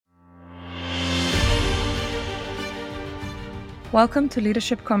Welcome to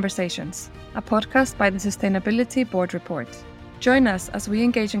Leadership Conversations, a podcast by the Sustainability Board Report. Join us as we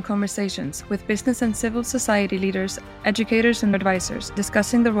engage in conversations with business and civil society leaders, educators and advisors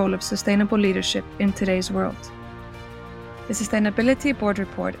discussing the role of sustainable leadership in today's world. The Sustainability Board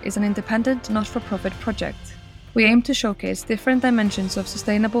Report is an independent, not-for-profit project. We aim to showcase different dimensions of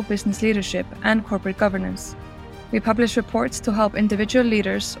sustainable business leadership and corporate governance. We publish reports to help individual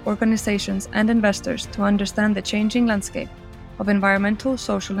leaders, organizations, and investors to understand the changing landscape of environmental,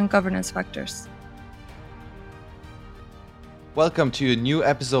 social, and governance factors. Welcome to a new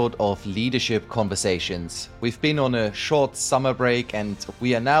episode of Leadership Conversations. We've been on a short summer break and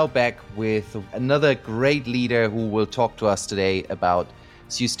we are now back with another great leader who will talk to us today about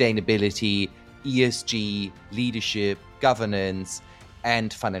sustainability, ESG, leadership, governance,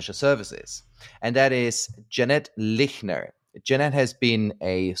 and financial services. And that is Jeannette Lichner. Jeannette has been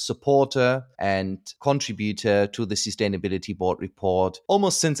a supporter and contributor to the Sustainability Board Report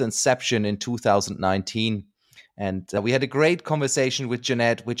almost since inception in 2019. And we had a great conversation with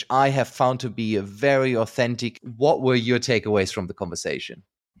Jeannette, which I have found to be a very authentic. What were your takeaways from the conversation?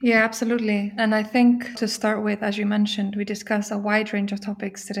 Yeah, absolutely. And I think to start with, as you mentioned, we discuss a wide range of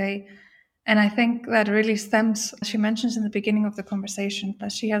topics today. And I think that really stems, she mentions in the beginning of the conversation,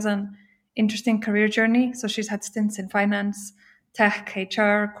 that she has an interesting career journey. So she's had stints in finance, tech,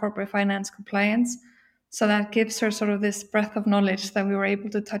 HR, corporate finance, compliance. So that gives her sort of this breadth of knowledge that we were able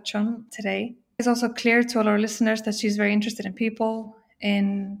to touch on today. It's also clear to all our listeners that she's very interested in people,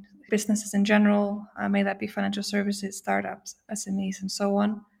 in businesses in general, may that be financial services, startups, SMEs, and so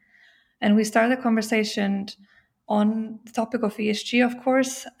on. And we started the conversation on the topic of ESG, of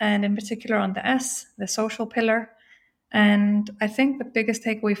course, and in particular on the S, the social pillar. And I think the biggest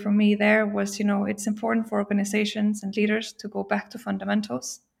takeaway for me there was, it's important for organizations and leaders to go back to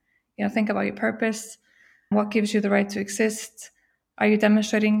fundamentals. Think about your purpose, what gives you the right to exist. Are you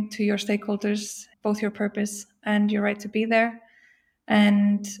demonstrating to your stakeholders both your purpose and your right to be there?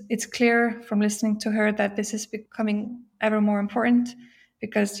 And it's clear from listening to her that this is becoming ever more important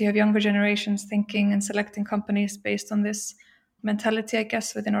because you have younger generations thinking and selecting companies based on this mentality, I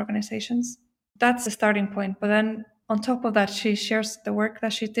guess, within organizations. That's the starting point. But then on top of that, she shares the work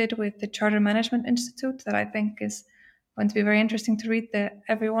that she did with the Charter Management Institute that I think is going to be very interesting to read, the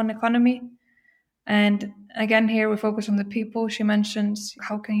Everyone Economy. And again, here we focus on the people. She mentions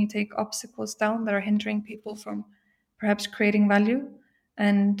how can you take obstacles down that are hindering people from perhaps creating value,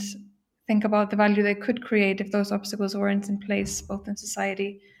 and think about the value they could create if those obstacles weren't in place, both in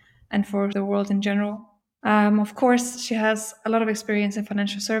society and for the world in general. Of course, she has a lot of experience in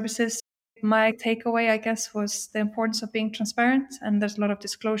financial services. My takeaway, I guess, was the importance of being transparent, and there's a lot of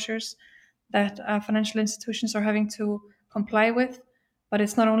disclosures that financial institutions are having to comply with. But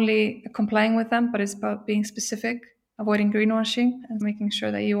it's not only complying with them, but it's about being specific, avoiding greenwashing, and making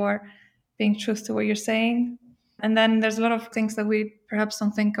sure that you are being true to what you're saying. And then there's a lot of things that we perhaps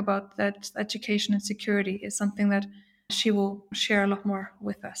don't think about, that education and security is something that she will share a lot more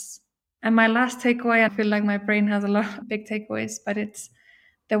with us. And my last takeaway, I feel like my brain has a lot of big takeaways, but it's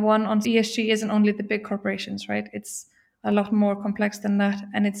the one on ESG isn't only the big corporations, right? It's a lot more complex than that.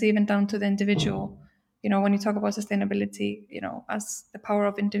 And it's even down to the individual. When you talk about sustainability, as the power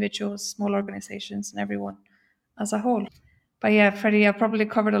of individuals, small organizations, and everyone as a whole. But yeah, Freddie, I probably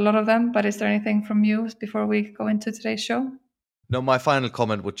covered a lot of them, but is there anything from you before we go into today's show? No, my final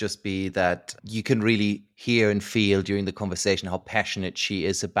comment would just be that you can really hear and feel during the conversation how passionate she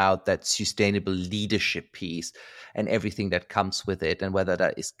is about that sustainable leadership piece and everything that comes with it. And whether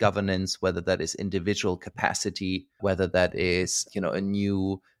that is governance, whether that is individual capacity, whether that is, a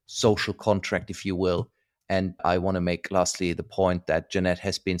new social contract, if you will. And I want to make lastly the point that Jeannette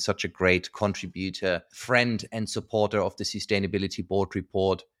has been such a great contributor, friend and supporter of the Sustainability Board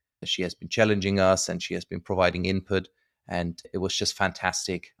Report. She has been challenging us and she has been providing input. And it was just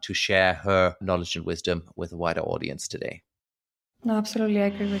fantastic to share her knowledge and wisdom with a wider audience today. No, absolutely, I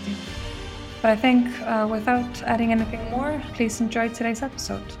agree with you. But I think without adding anything more, please enjoy today's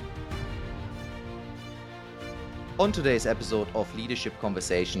episode. On today's episode of Leadership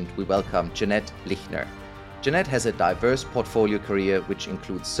Conversations, we welcome Jeannette Lichner. Jeannette has a diverse portfolio career, which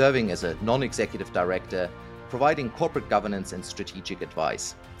includes serving as a non-executive director, providing corporate governance and strategic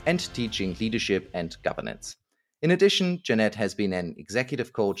advice, and teaching leadership and governance. In addition, Jeannette has been an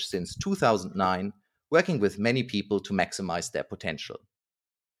executive coach since 2009, working with many people to maximize their potential.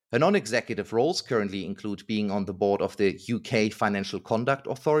 Her non-executive roles currently include being on the board of the UK Financial Conduct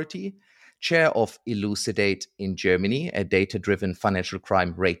Authority, chair of Elucidate in Germany, a data-driven financial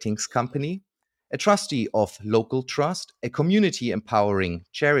crime ratings company, a trustee of Local Trust, a community empowering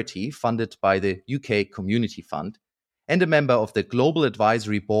charity funded by the UK Community Fund, and a member of the Global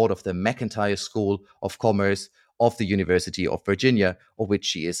Advisory Board of the McIntire School of Commerce of the University of Virginia, of which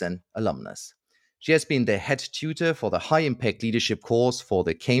she is an alumnus. She has been the head tutor for the High Impact Leadership course for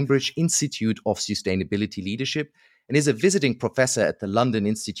the Cambridge Institute of Sustainability Leadership and is a visiting professor at the London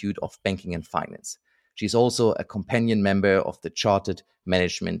Institute of Banking and Finance. She's also a companion member of the Chartered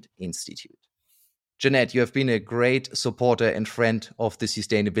Management Institute. Jeannette, you have been a great supporter and friend of the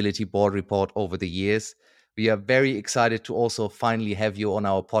Sustainability Board Report over the years. We are very excited to also finally have you on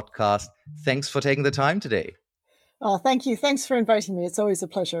our podcast. Thanks for taking the time today. Oh, thank you. Thanks for inviting me. It's always a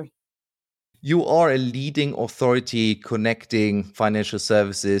pleasure. You are a leading authority connecting financial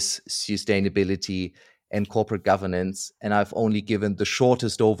services, sustainability, and corporate governance, and I've only given the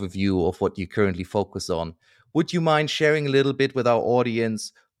shortest overview of what you currently focus on. Would you mind sharing a little bit with our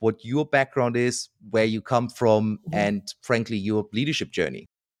audience what your background is, where you come from, and frankly, your leadership journey?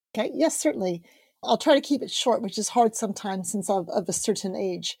 Okay, yes, certainly. I'll try to keep it short, which is hard sometimes since I'm of a certain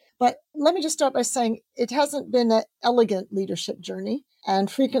age. But let me just start by saying it hasn't been an elegant leadership journey.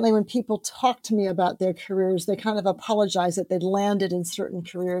 And frequently when people talk to me about their careers, they kind of apologize that they'd landed in certain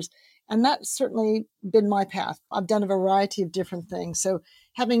careers. And that's certainly been my path. I've done a variety of different things. So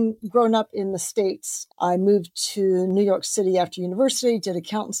having grown up in the States, I moved to New York City after university, did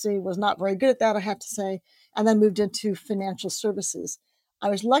accountancy, was not very good at that, I have to say, and then moved into financial services. I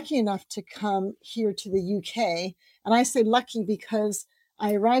was lucky enough to come here to the UK. And I say lucky because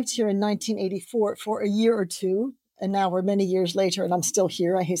I arrived here in 1984 for a year or two. And now we're many years later and I'm still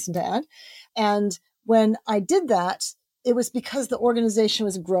here, I hasten to add. And when I did that, it was because the organization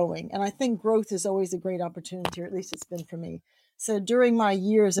was growing. And I think growth is always a great opportunity, or at least it's been for me. So during my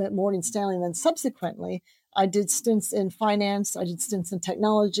years at Morgan Stanley, and then subsequently, I did stints in finance, I did stints in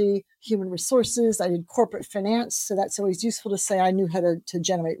technology, human resources, I did corporate finance. So that's always useful to say I knew how to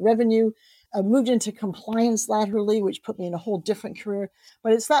generate revenue. I moved into compliance laterally, which put me in a whole different career.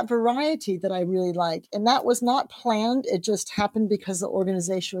 But it's that variety that I really like. And that was not planned. It just happened because the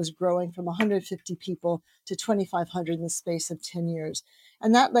organization was growing from 150 people to 2,500 in the space of 10 years.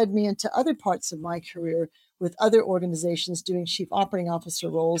 And that led me into other parts of my career with other organizations doing chief operating officer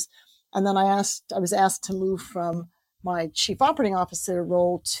roles. And then I was asked to move from my chief operating officer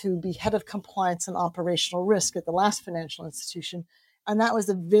role to be head of compliance and operational risk at the last financial institution. And that was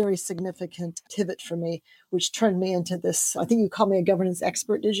a very significant pivot for me, which turned me into this. I think you called me a governance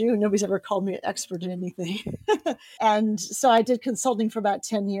expert, did you? Nobody's ever called me an expert in anything. And so I did consulting for about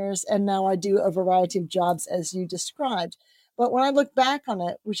 10 years, and now I do a variety of jobs as you described. But when I look back on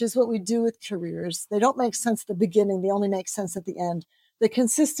it, which is what we do with careers, they don't make sense at the beginning. They only make sense at the end. The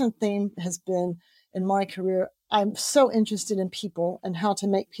consistent theme has been in my career, I'm so interested in people and how to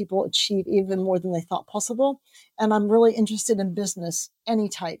make people achieve even more than they thought possible. And I'm really interested in business, any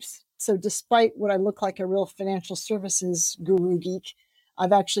types. So despite what I look like a real financial services guru geek,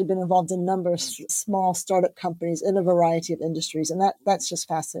 I've actually been involved in a number of small startup companies in a variety of industries. And that's just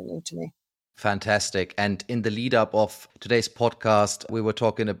fascinating to me. Fantastic. And in the lead up of today's podcast, we were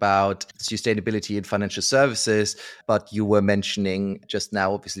talking about sustainability in financial services, but you were mentioning just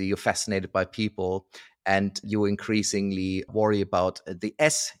now, obviously, you're fascinated by people and you increasingly worry about the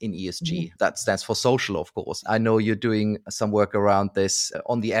S in ESG. That stands for social, of course. I know you're doing some work around this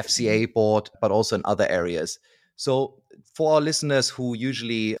on the FCA board, but also in other areas. So for our listeners who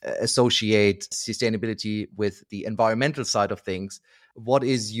usually associate sustainability with the environmental side of things, what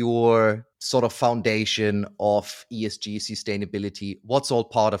is your sort of foundation of ESG sustainability? What's all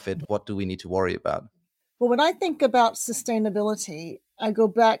part of it? What do we need to worry about? Well, when I think about sustainability, I go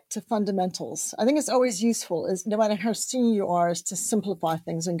back to fundamentals. I think it's always useful, is no matter how senior you are, is to simplify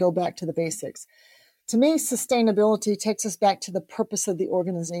things and go back to the basics. To me, sustainability takes us back to the purpose of the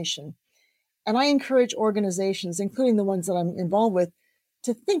organization. And I encourage organizations, including the ones that I'm involved with,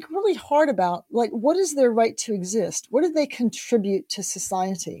 to think really hard about, like, what is their right to exist? What do they contribute to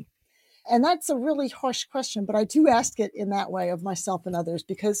society? And that's a really harsh question, but I do ask it in that way of myself and others,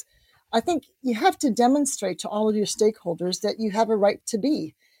 because I think you have to demonstrate to all of your stakeholders that you have a right to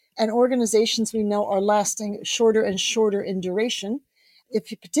be. And organizations we know are lasting shorter and shorter in duration.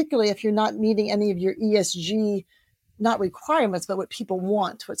 Particularly if you're not meeting any of your ESG, not requirements, but what people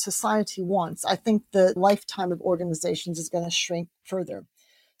want, what society wants, I think the lifetime of organizations is going to shrink further.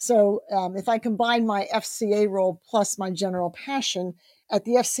 So if I combine my FCA role plus my general passion, at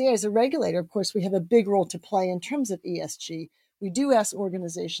the FCA as a regulator, of course, we have a big role to play in terms of ESG. We do ask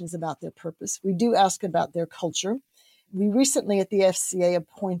organizations about their purpose. We do ask about their culture. We recently at the FCA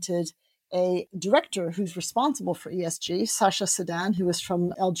appointed a director who's responsible for ESG, Sasha Sedan, who is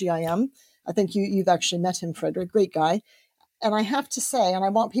from LGIM. I think you've actually met him, Frederick, great guy. And I have to say, and I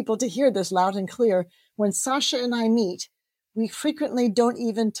want people to hear this loud and clear, when Sasha and I meet, we frequently don't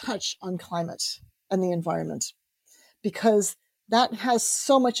even touch on climate and the environment because that has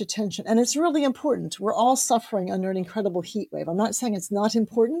so much attention. And it's really important. We're all suffering under an incredible heat wave. I'm not saying it's not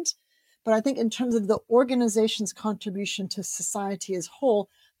important, but I think in terms of the organization's contribution to society as a whole,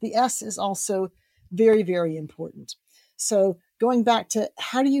 the S is also very, very important. So going back to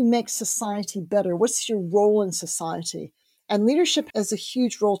how do you make society better? What's your role in society? And leadership has a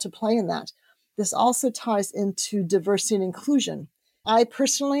huge role to play in that. This also ties into diversity and inclusion. I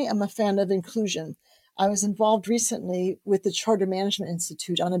personally am a fan of inclusion. I was involved recently with the Charter Management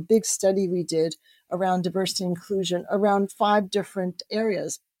Institute on a big study we did around diversity and inclusion around 5 different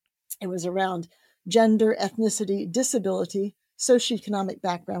areas. It was around gender, ethnicity, disability, socioeconomic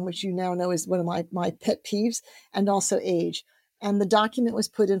background, which you now know is one of my pet peeves, and also age. And the document was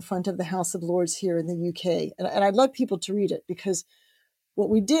put in front of the House of Lords here in the UK. And I'd love people to read it because what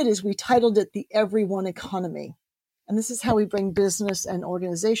we did is we titled it the Everyone Economy. And this is how we bring business and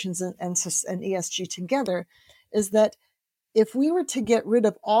organizations and ESG together, is that if we were to get rid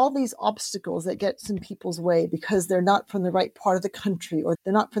of all these obstacles that get in people's way because they're not from the right part of the country, or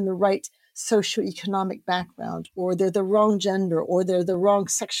they're not from the right socioeconomic background, or they're the wrong gender, or they're the wrong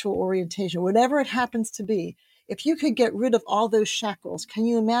sexual orientation, whatever it happens to be, if you could get rid of all those shackles, can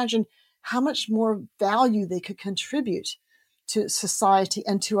you imagine how much more value they could contribute to society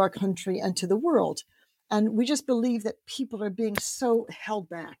and to our country and to the world? And we just believe that people are being so held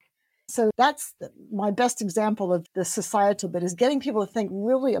back. So that's my best example of the societal bit, is getting people to think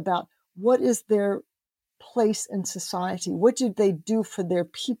really about what is their place in society? What did they do for their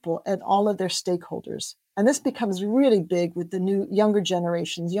people and all of their stakeholders? And this becomes really big with the new younger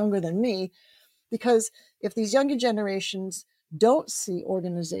generations, younger than me, because if these younger generations don't see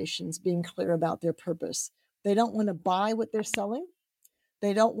organizations being clear about their purpose, they don't want to buy what they're selling,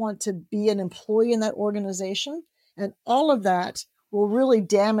 they don't want to be an employee in that organization, and all of that will really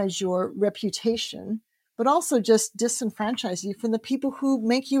damage your reputation, but also just disenfranchise you from the people who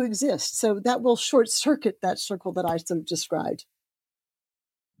make you exist. So that will short circuit that circle that I sort of described.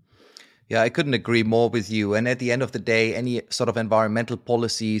 Yeah, I couldn't agree more with you. And at the end of the day, any sort of environmental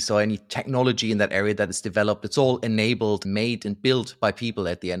policies or any technology in that area that is developed, it's all enabled, made and built by people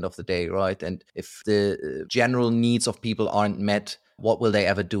at the end of the day, right? And if the general needs of people aren't met, what will they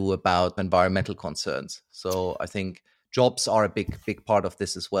ever do about environmental concerns? So I think jobs are a big part of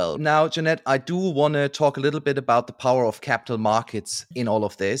this as well. Now, Jeannette, I do want to talk a little bit about the power of capital markets in all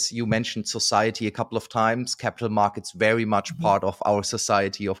of this. You mentioned society a couple of times. Capital markets very much part of our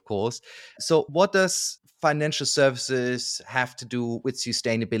society, of course. So what does financial services have to do with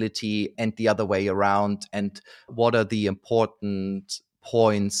sustainability and the other way around? And what are the important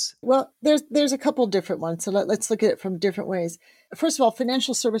points? Well, there's a couple different ones. So let's look at it from different ways. First of all,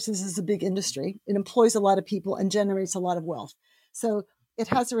 financial services is a big industry. It employs a lot of people and generates a lot of wealth. So it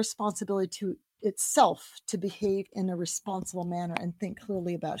has a responsibility to itself to behave in a responsible manner and think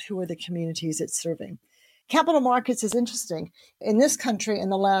clearly about who are the communities it's serving. Capital markets is interesting. In this country, in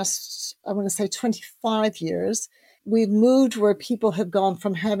the last, I want to say 25 years, we've moved where people have gone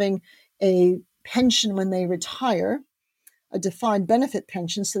from having a pension when they retire, a defined benefit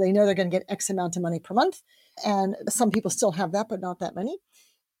pension, so they know they're going to get X amount of money per month. And some people still have that, but not that many.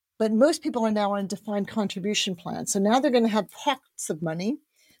 But most people are now on a defined contribution plan. So now they're going to have pockets of money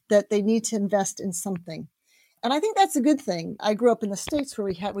that they need to invest in something. And I think that's a good thing. I grew up in the States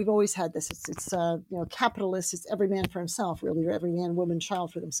where we've always had this. It's capitalist. It's every man for himself, really, or every man, woman,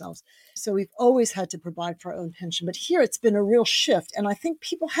 child for themselves. So we've always had to provide for our own pension. But here it's been a real shift. And I think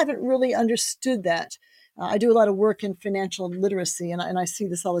people haven't really understood that. I do a lot of work in financial literacy, and I see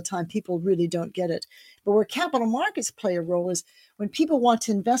this all the time. People really don't get it. But where capital markets play a role is when people want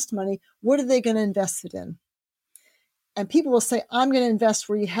to invest money, what are they going to invest it in? And people will say, I'm going to invest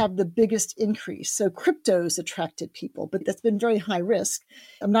where you have the biggest increase. So crypto's attracted people, but that's been very high risk.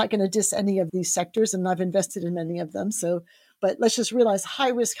 I'm not going to diss any of these sectors, and I've invested in many of them. But let's just realize high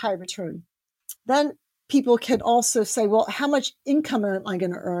risk, high return. Then people can also say, well, how much income am I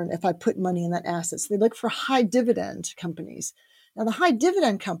going to earn if I put money in that asset? So they look for high dividend companies. Now, the high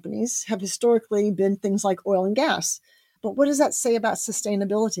dividend companies have historically been things like oil and gas. But what does that say about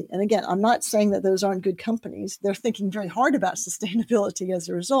sustainability? And again, I'm not saying that those aren't good companies. They're thinking very hard about sustainability as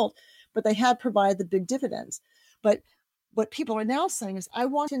a result, but they have provided the big dividends. But what people are now saying is, I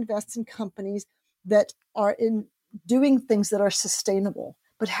want to invest in companies that are in doing things that are sustainable.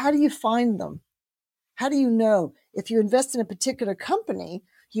 But how do you find them? How do you know? If you invest in a particular company,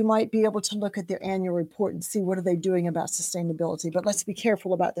 you might be able to look at their annual report and see what are they doing about sustainability. But let's be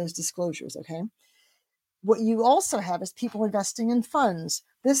careful about those disclosures, okay? What you also have is people investing in funds.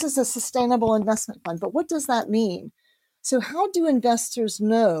 This is a sustainable investment fund, but what does that mean? So how do investors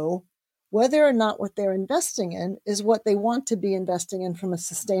know whether or not what they're investing in is what they want to be investing in from a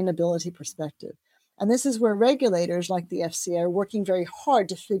sustainability perspective? And this is where regulators like the FCA are working very hard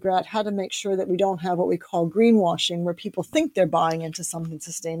to figure out how to make sure that we don't have what we call greenwashing, where people think they're buying into something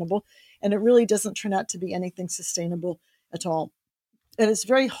sustainable, and it really doesn't turn out to be anything sustainable at all. And it's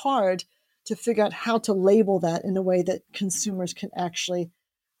very hard to figure out how to label that in a way that consumers can actually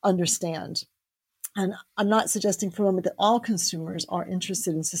understand. And I'm not suggesting for a moment that all consumers are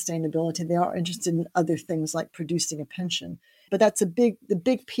interested in sustainability. They are interested in other things like producing a pension. But that's the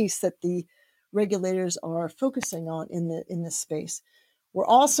big piece that the regulators are focusing on in this space. We're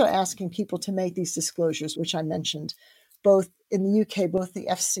also asking people to make these disclosures, which I mentioned, both in the UK, both the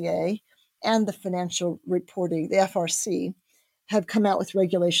FCA and the financial reporting, the FRC, have come out with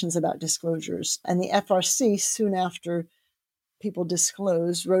regulations about disclosures. And the FRC, soon after people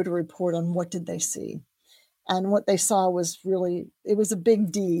disclosed, wrote a report on what did they see. And what they saw was it was a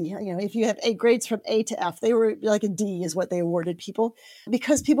big D. If you have grades from A to F, they were like a D is what they awarded people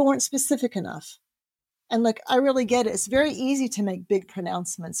because people weren't specific enough. And look, I really get it. It's very easy to make big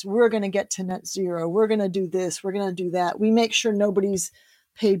pronouncements. We're going to get to net zero. We're going to do this. We're going to do that. We make sure nobody's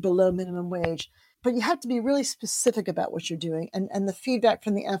paid below minimum wage. But you have to be really specific about what you're doing. And the feedback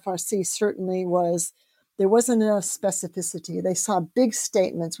from the FRC certainly was there wasn't enough specificity. They saw big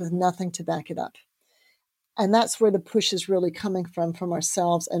statements with nothing to back it up. And that's where the push is really coming from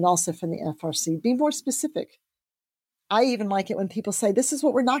ourselves and also from the FRC. Be more specific. I even like it when people say, this is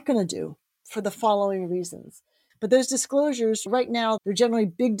what we're not going to do for the following reasons. But those disclosures, right now, they're generally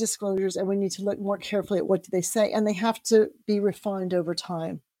big disclosures, and we need to look more carefully at what do they say, and they have to be refined over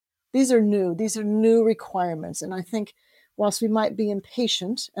time. These are new requirements. And I think whilst we might be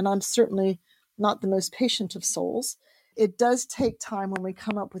impatient, and I'm certainly not the most patient of souls, it does take time when we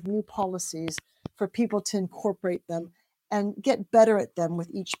come up with new policies for people to incorporate them and get better at them with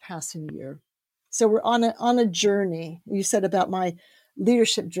each passing year. So we're on a journey. You said about my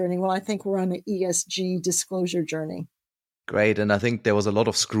leadership journey. Well, I think we're on an ESG disclosure journey. Great. And I think there was a lot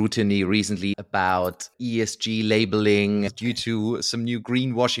of scrutiny recently about ESG labeling due to some new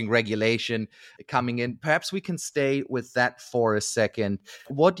greenwashing regulation coming in. Perhaps we can stay with that for a second.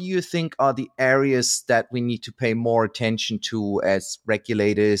 What do you think are the areas that we need to pay more attention to as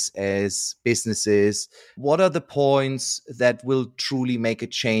regulators, as businesses? What are the points that will truly make a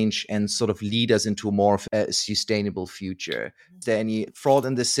change and sort of lead us into a more sustainable future? Is there any fraud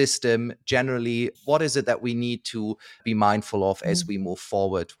in the system? Generally, what is it that we need to be mindful of as we move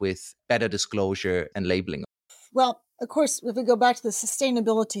forward with better disclosure and labeling? Well, of course, if we go back to the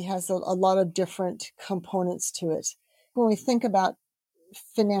sustainability has a lot of different components to it. When we think about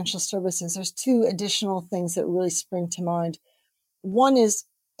financial services, there's two additional things that really spring to mind. One is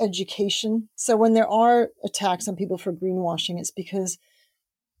education. So when there are attacks on people for greenwashing, it's because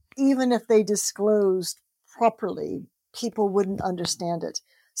even if they disclosed properly, people wouldn't understand it.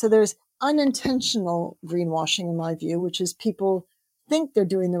 So there's unintentional greenwashing, in my view, which is people think they're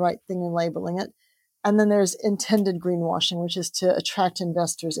doing the right thing in labeling it. And then there's intended greenwashing, which is to attract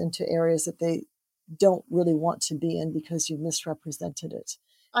investors into areas that they don't really want to be in because you've misrepresented it.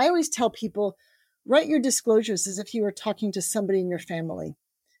 I always tell people, write your disclosures as if you were talking to somebody in your family.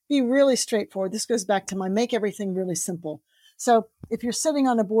 Be really straightforward. This goes back to my make everything really simple. So if you're sitting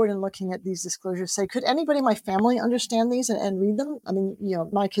on a board and looking at these disclosures, say, could anybody in my family understand these and read them? I mean,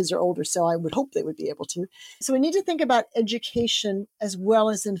 my kids are older, so I would hope they would be able to. So we need to think about education as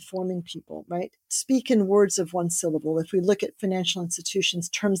well as informing people, right? Speak in words of one syllable. If we look at financial institutions'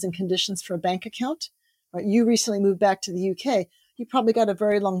 terms and conditions for a bank account, right? You recently moved back to the UK. You probably got a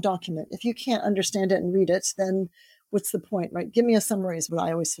very long document. If you can't understand it and read it, then what's the point, right? Give me a summary is what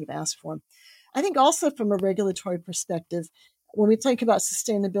I always sort of ask for. I think also from a regulatory perspective, when we think about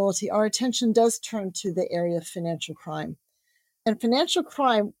sustainability, our attention does turn to the area of financial crime. And financial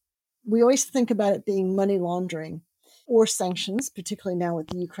crime, we always think about it being money laundering or sanctions, particularly now with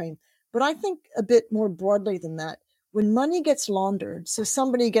the Ukraine. But I think a bit more broadly than that. When money gets laundered, so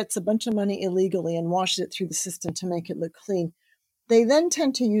somebody gets a bunch of money illegally and washes it through the system to make it look clean, they then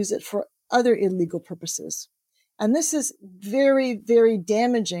tend to use it for other illegal purposes. And this is very, very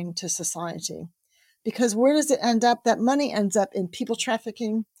damaging to society. Because where does it end up? That money ends up in people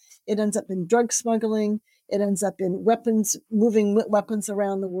trafficking. It ends up in drug smuggling. It ends up in weapons, moving weapons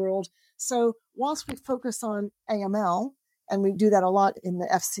around the world. So whilst we focus on AML, and we do that a lot in the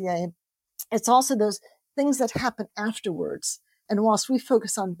FCA, it's also those things that happen afterwards. And whilst we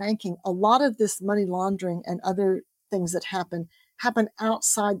focus on banking, a lot of this money laundering and other things that happen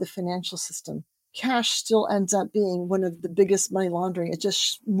outside the financial system. cash still ends up being one of the biggest money laundering. It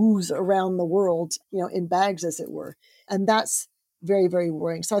just moves around the world, in bags, as it were. And that's very, very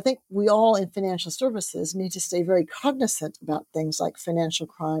worrying. So I think we all in financial services need to stay very cognizant about things like financial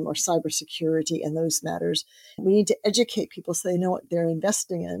crime or cybersecurity and those matters. We need to educate people so they know what they're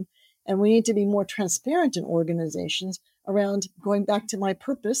investing in. And we need to be more transparent in organizations around, going back to my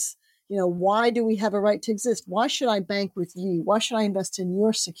purpose, why do we have a right to exist? Why should I bank with you? Why should I invest in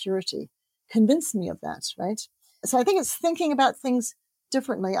your security? Convince me of that, right? So I think it's thinking about things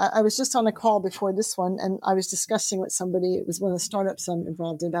differently. I was just on a call before this one, and I was discussing with somebody, it was one of the startups I'm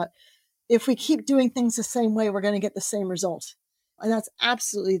involved in, about if we keep doing things the same way, we're going to get the same result. And that's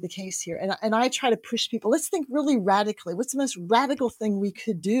absolutely the case here. And I try to push people, let's think really radically. What's the most radical thing we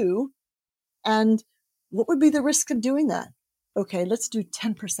could do? And what would be the risk of doing that? Okay, let's do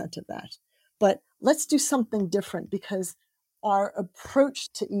 10% of that. But let's do something different, because our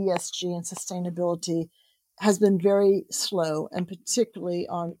approach to ESG and sustainability has been very slow, and particularly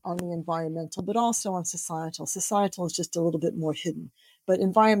on the environmental, but also on societal. Societal is just a little bit more hidden. But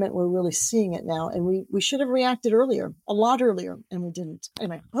environment, we're really seeing it now. And we should have reacted earlier, a lot earlier, and we didn't.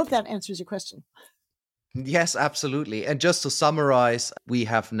 Anyway, I hope that answers your question. Yes, absolutely. And just to summarize, we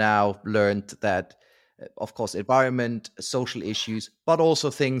have now learned that, of course, environment, social issues, but also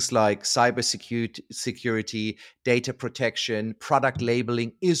things like cybersecurity, data protection, product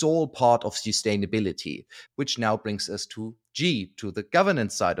labeling is all part of sustainability, which now brings us to G, to the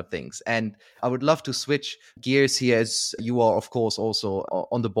governance side of things. And I would love to switch gears here, as you are, of course, also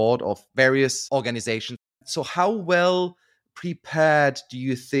on the board of various organizations. So how well prepared do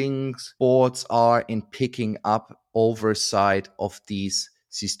you think boards are in picking up oversight of these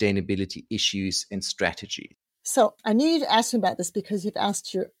sustainability issues and strategy? So I knew you'd ask me about this because you've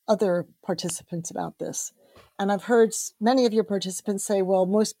asked your other participants about this. And I've heard many of your participants say, well,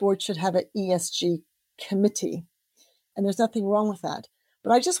 most boards should have an ESG committee. And there's nothing wrong with that.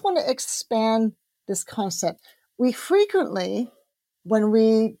 But I just want to expand this concept. We frequently, when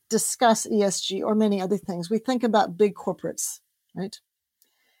we discuss ESG or many other things, we think about big corporates, right?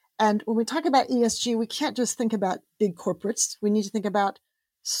 And when we talk about ESG, we can't just think about big corporates. We need to think about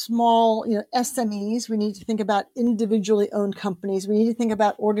small, SMEs. We need to think about individually owned companies. We need to think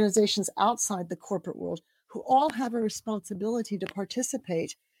about organizations outside the corporate world who all have a responsibility to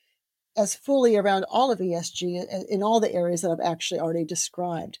participate as fully around all of ESG in all the areas that I've actually already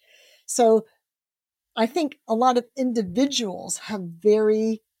described. So I think a lot of individuals have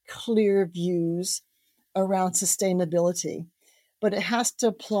very clear views around sustainability, but it has to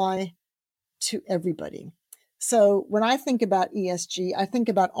apply to everybody. So when I think about ESG, I think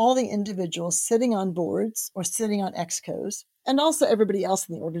about all the individuals sitting on boards or sitting on excos, and also everybody else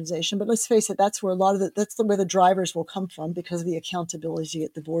in the organization. But let's face it, that's where that's where the drivers will come from, because of the accountability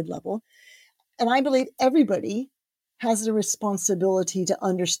at the board level. And I believe everybody has a responsibility to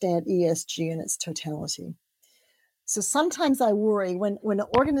understand ESG in its totality. So sometimes I worry when an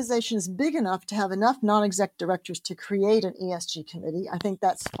organization is big enough to have enough non-exec directors to create an ESG committee. I think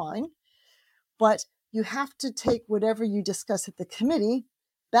that's fine. But you have to take whatever you discuss at the committee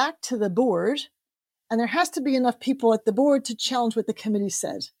back to the board, and there has to be enough people at the board to challenge what the committee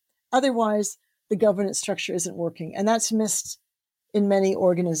said. Otherwise, the governance structure isn't working, and that's missed in many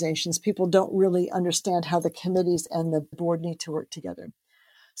organizations. People don't really understand how the committees and the board need to work together.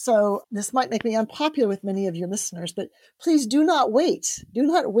 So this might make me unpopular with many of your listeners, but please do not wait. Do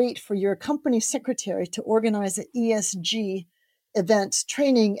not wait for your company secretary to organize an ESG event,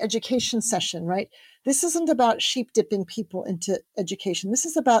 training, education session, right? This isn't about sheep dipping people into education. This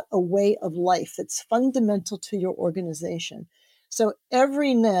is about a way of life that's fundamental to your organization. So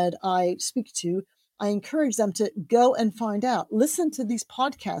every NED I speak to, I encourage them to go and find out. Listen to these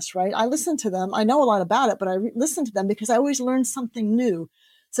podcasts, right? I listen to them. I know a lot about it, but I listen to them because I always learn something new.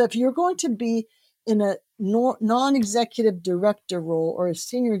 So if you're going to be in a non-executive director role or a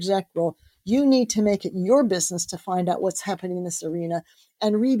senior exec role, you need to make it your business to find out what's happening in this arena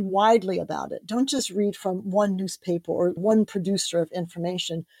and read widely about it. Don't just read from one newspaper or one producer of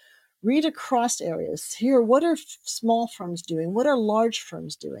information. Read across areas. Hear what are small firms doing? What are large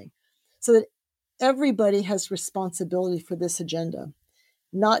firms doing? So that everybody has responsibility for this agenda,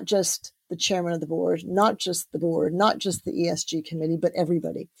 not just the chairman of the board, not just the board, not just the ESG committee, but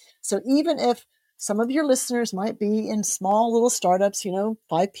everybody. So even if some of your listeners might be in small little startups,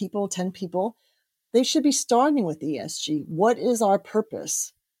 5 people, 10 people, they should be starting with ESG. What is our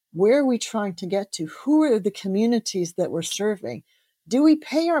purpose? Where are we trying to get to? Who are the communities that we're serving? Do we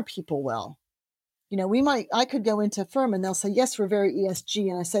pay our people well? I could go into a firm and they'll say, yes, we're very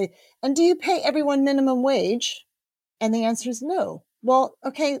ESG. And I say, and do you pay everyone minimum wage? And the answer is no. Well,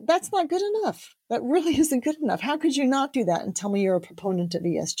 okay, that's not good enough. That really isn't good enough. How could you not do that and tell me you're a proponent of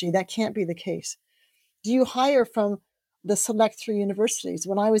ESG? That can't be the case. Do you hire from the select 3 universities?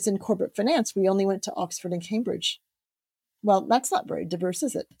 When I was in corporate finance, we only went to Oxford and Cambridge. Well, that's not very diverse,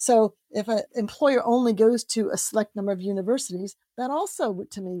 is it? So if an employer only goes to a select number of universities, that also,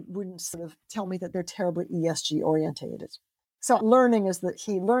 to me, wouldn't sort of tell me that they're terribly ESG orientated. So learning is the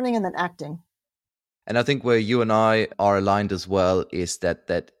key, learning and then acting. And I think where you and I are aligned as well is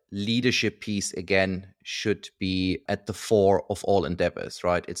that leadership piece, again, should be at the fore of all endeavors,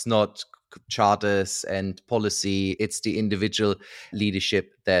 right? It's not charters and policy. It's the individual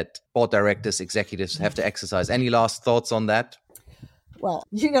leadership that board directors, executives have to exercise. Any last thoughts on that? Well,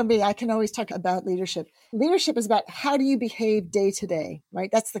 you know me, I can always talk about leadership. Leadership is about how do you behave day to day, right?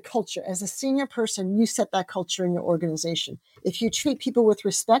 That's the culture. As a senior person, you set that culture in your organization. If you treat people with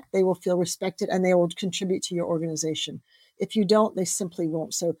respect, they will feel respected and they will contribute to your organization. If you don't, they simply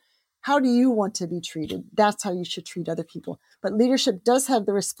won't. So how do you want to be treated? That's how you should treat other people. But leadership does have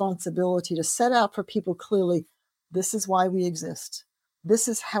the responsibility to set out for people clearly, this is why we exist. This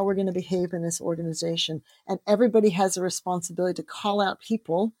is how we're going to behave in this organization. And everybody has a responsibility to call out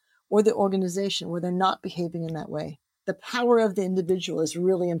people or the organization where they're not behaving in that way. The power of the individual is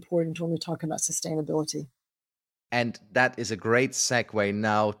really important when we talk about sustainability. And that is a great segue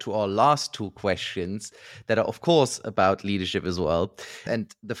now to our last 2 questions that are, of course, about leadership as well.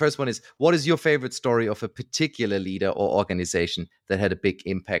 And the first one is, what is your favorite story of a particular leader or organization that had a big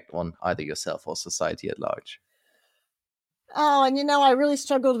impact on either yourself or society at large? Oh, and I really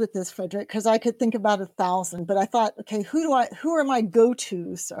struggled with this, Frederick, because I could think about 1,000, but I thought, okay, who are my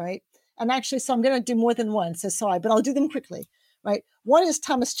go-tos, right? And actually, so I'm going to do more than one, so sorry, but I'll do them quickly, right? One is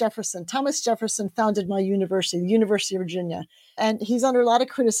Thomas Jefferson. Thomas Jefferson founded my university, the University of Virginia, and he's under a lot of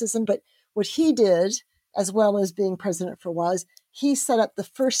criticism, but what he did, as well as being president for a while, is he set up the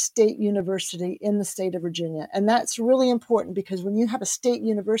first state university in the state of Virginia. And that's really important because when you have a state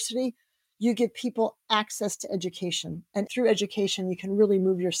university, you give people access to education. And through education, you can really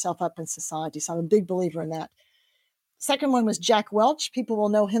move yourself up in society. So I'm a big believer in that. Second one was Jack Welch. People will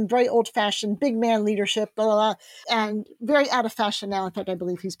know him, very old-fashioned, big man leadership, blah, blah, blah, and very out of fashion now. In fact, I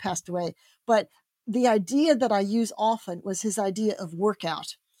believe he's passed away. But the idea that I use often was his idea of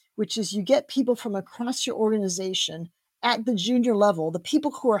workout, which is you get people from across your organization at the junior level, the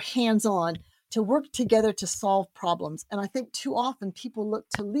people who are hands-on, to work together to solve problems. And I think too often people look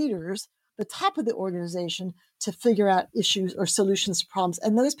to leaders, the top of the organization, to figure out issues or solutions to problems.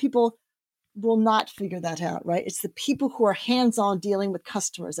 And those people will not figure that out, right? It's the people who are hands-on dealing with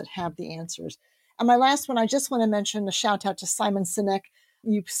customers that have the answers. And my last one, I just want to mention a shout out to Simon Sinek.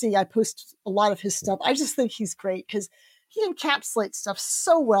 You see, I post a lot of his stuff. I just think he's great because he encapsulates stuff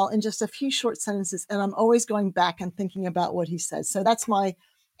so well in just a few short sentences. And I'm always going back and thinking about what he says. So that's my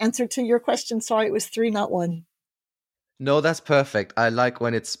answer to your question. Sorry, it was 3, not 1. No, that's perfect. I like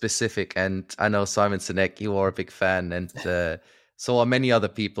when it's specific. And I know Simon Sinek, you are a big fan. And so are many other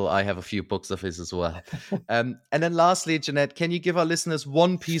people. I have a few books of his as well. And then lastly, Jeannette, can you give our listeners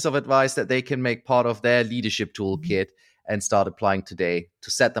one piece of advice that they can make part of their leadership toolkit and start applying today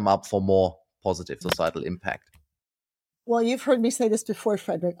to set them up for more positive societal impact? Well, you've heard me say this before,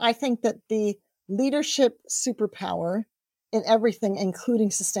 Frederick. I think that the leadership superpower in everything, including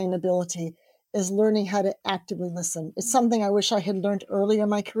sustainability, is learning how to actively listen. It's something I wish I had learned earlier in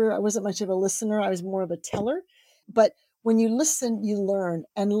my career. I wasn't much of a listener. I was more of a teller. But when you listen, you learn.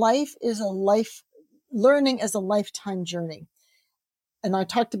 And learning is a lifetime journey. And I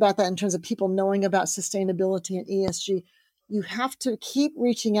talked about that in terms of people knowing about sustainability and ESG. You have to keep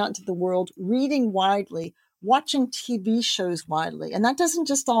reaching out into the world, reading widely, watching TV shows widely. And that doesn't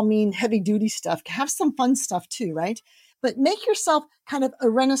just all mean heavy duty stuff. Have some fun stuff too, right? But make yourself kind of a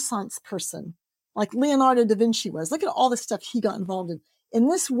Renaissance person, like Leonardo da Vinci was. Look at all the stuff he got involved in. In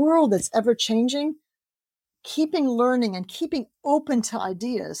this world that's ever changing, keeping learning and keeping open to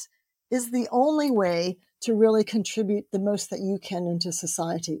ideas is the only way to really contribute the most that you can into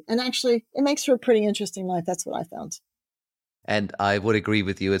society. And actually, it makes for a pretty interesting life. That's what I found. And I would agree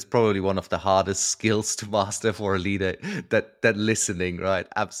with you. It's probably one of the hardest skills to master for a leader, that listening, right?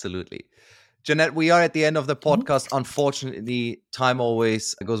 Absolutely. Jeannette, we are at the end of the podcast. Unfortunately, time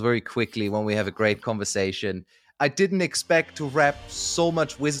always goes very quickly when we have a great conversation. I didn't expect to wrap so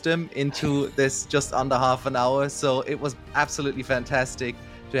much wisdom into this just under half an hour. So it was absolutely fantastic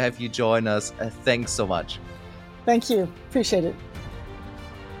to have you join us. Thanks so much. Thank you. Appreciate it.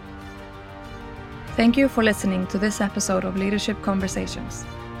 Thank you for listening to this episode of Leadership Conversations.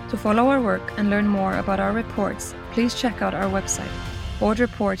 To follow our work and learn more about our reports, please check out our website,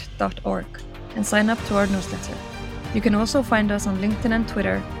 boardreport.org, and sign up to our newsletter. You can also find us on LinkedIn and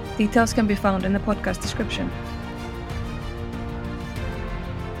Twitter. Details can be found in the podcast description.